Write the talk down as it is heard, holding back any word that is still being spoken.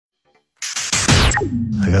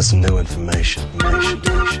I got some new information.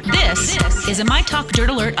 This is a My Talk Dirt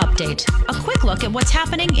Alert update. A quick look at what's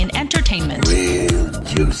happening in entertainment. Real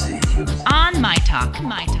juicy. On My Talk.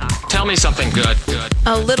 Tell me something good.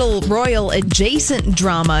 A little royal adjacent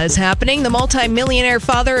drama is happening. The multi-millionaire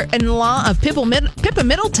father-in-law of Pippa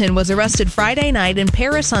Middleton was arrested Friday night in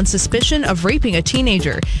Paris on suspicion of raping a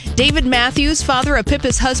teenager. David Matthews, father of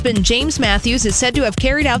Pippa's husband James Matthews, is said to have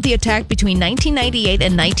carried out the attack between 1998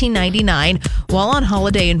 and 1999 while on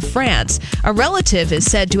holiday in France. A relative is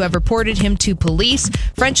said to have reported him to police.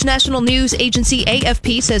 French national news agency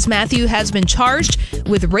AFP says Matthew has been charged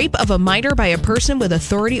with rape of a minor by a person with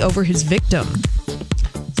authority over his victim.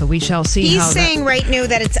 So we shall see. He's saying right now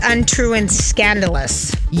that it's untrue and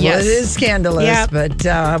scandalous. Yes. Well, it is scandalous,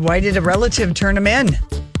 but why did a relative turn him in?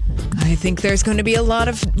 I think there's going to be a lot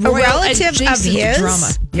of A relative of his? drama.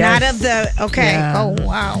 Not of the... Okay. Yeah. Oh,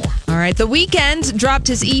 wow. All right. The Weeknd dropped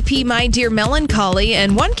his EP, My Dear Melancholy,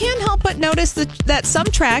 and one can't help but notice that some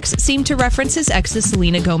tracks seem to reference his exes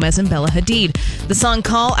Selena Gomez and Bella Hadid. The song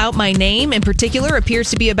Call Out My Name, in particular, appears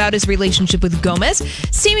to be about his relationship with Gomez,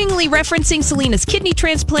 seemingly referencing Selena's kidney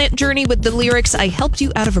transplant journey with the lyrics, I helped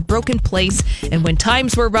you out of a broken place, and when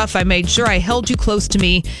times were rough, I made sure I held you close to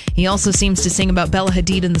me. He also seems to sing about Bella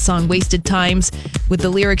Hadid in the song Wasted Times with the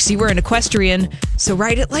lyrics, you were an equestrian, so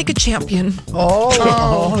ride it like a champion.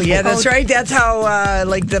 Oh, yeah, that's right. That's how,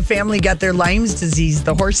 the family got their Lyme's disease,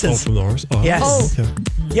 the horses. From the horse? Oh. Yes. Okay.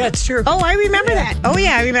 Yeah, it's true. Oh, I remember that. Oh,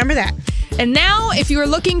 yeah, I remember that. And now, if you are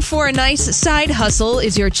looking for a nice side hustle,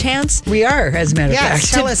 is your chance We are, as a matter of Yes.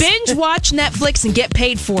 fact. Tell to us. binge watch Netflix and get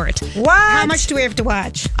paid for it. What? How much do we have to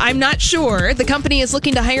watch? I'm not sure. The company is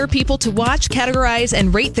looking to hire people to watch, categorize,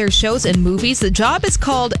 and rate their shows and movies. The job is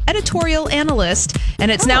called editorial analyst, and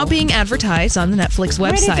it's now being advertised on the Netflix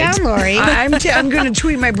Write it website. down, Lori. I'm going to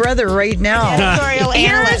tweet my brother right now. Editorial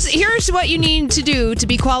analyst. Here's what you need to do to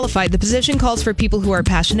be qualified. The position calls for people who are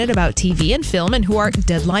passionate about TV and film and who are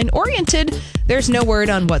deadline oriented. There's no word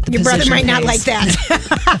on what the Your position brother might not pays. like that.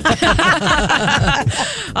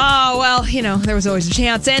 Oh, well, there was always a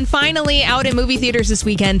chance. And finally, out in movie theaters this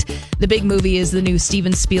weekend, the big movie is the new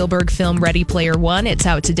Steven Spielberg film Ready Player One. It's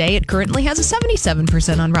out today. It currently has a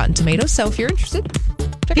 77% on Rotten Tomatoes. So if you're interested, check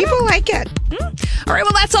it out. People like it. All right,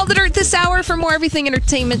 well, that's all the dirt this hour. For more everything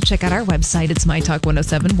entertainment, check out our website. It's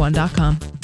mytalk1071.com.